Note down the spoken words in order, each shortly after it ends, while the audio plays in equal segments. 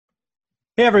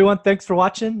Hey everyone, thanks for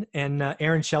watching. And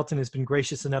Aaron Shelton has been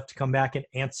gracious enough to come back and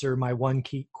answer my one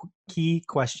key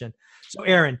question. So,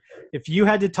 Aaron, if you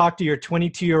had to talk to your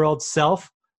 22-year-old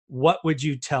self, what would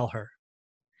you tell her?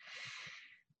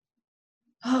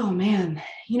 Oh man,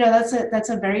 that's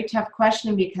a very tough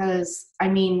question because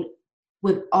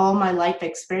with all my life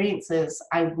experiences,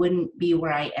 I wouldn't be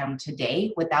where I am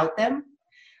today without them.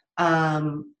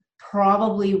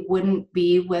 Probably wouldn't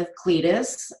be with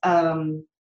Cletus.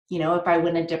 If I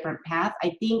went a different path,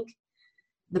 I think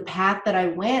the path that I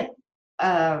went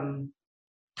um,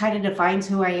 kind of defines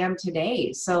who I am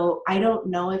today. So I don't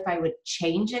know if I would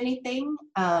change anything.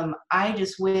 I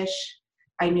just wish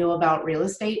I knew about real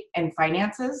estate and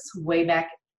finances way back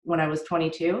when I was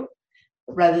 22,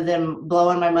 rather than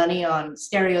blowing my money on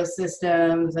stereo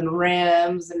systems and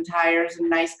rims and tires and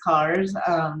nice cars.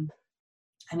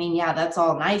 Yeah, that's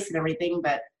all nice and everything,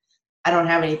 but I don't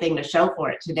have anything to show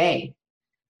for it today.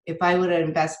 If I would have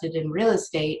invested in real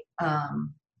estate,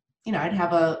 I'd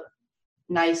have a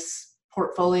nice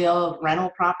portfolio of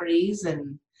rental properties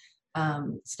and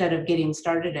instead of getting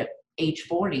started at age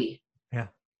 40. Yeah,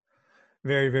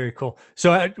 very, very cool.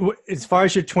 So, as far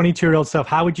as your 22-year-old self,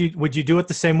 how would you do it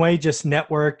the same way? Just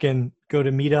network and go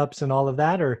to meetups and all of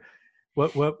that, or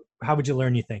how would you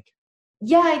learn? You think?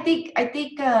 Yeah, I think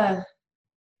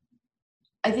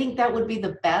that would be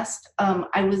the best.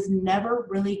 I was never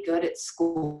really good at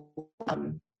school.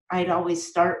 I'd always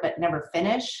start but never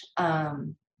finish.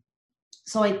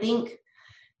 So I think,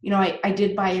 I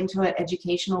did buy into an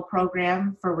educational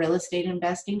program for real estate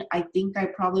investing. I think I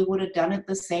probably would have done it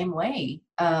the same way.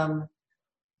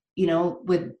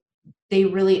 Would they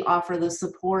really offer the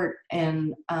support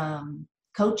and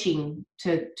coaching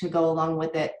to go along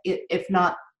with it? If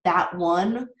not that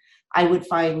one, I would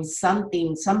find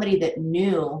somebody that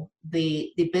knew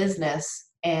the business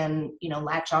and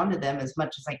latch onto them as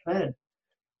much as I could.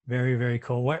 Very, very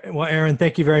cool. Well, Aaron,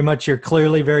 thank you very much. You're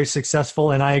clearly very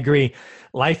successful, and I agree.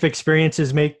 Life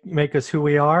experiences make us who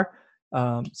we are.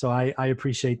 So I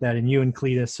appreciate that, and you and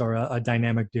Cletus are a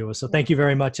dynamic duo. So thank you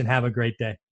very much, and have a great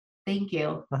day. Thank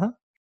you. Uh-huh.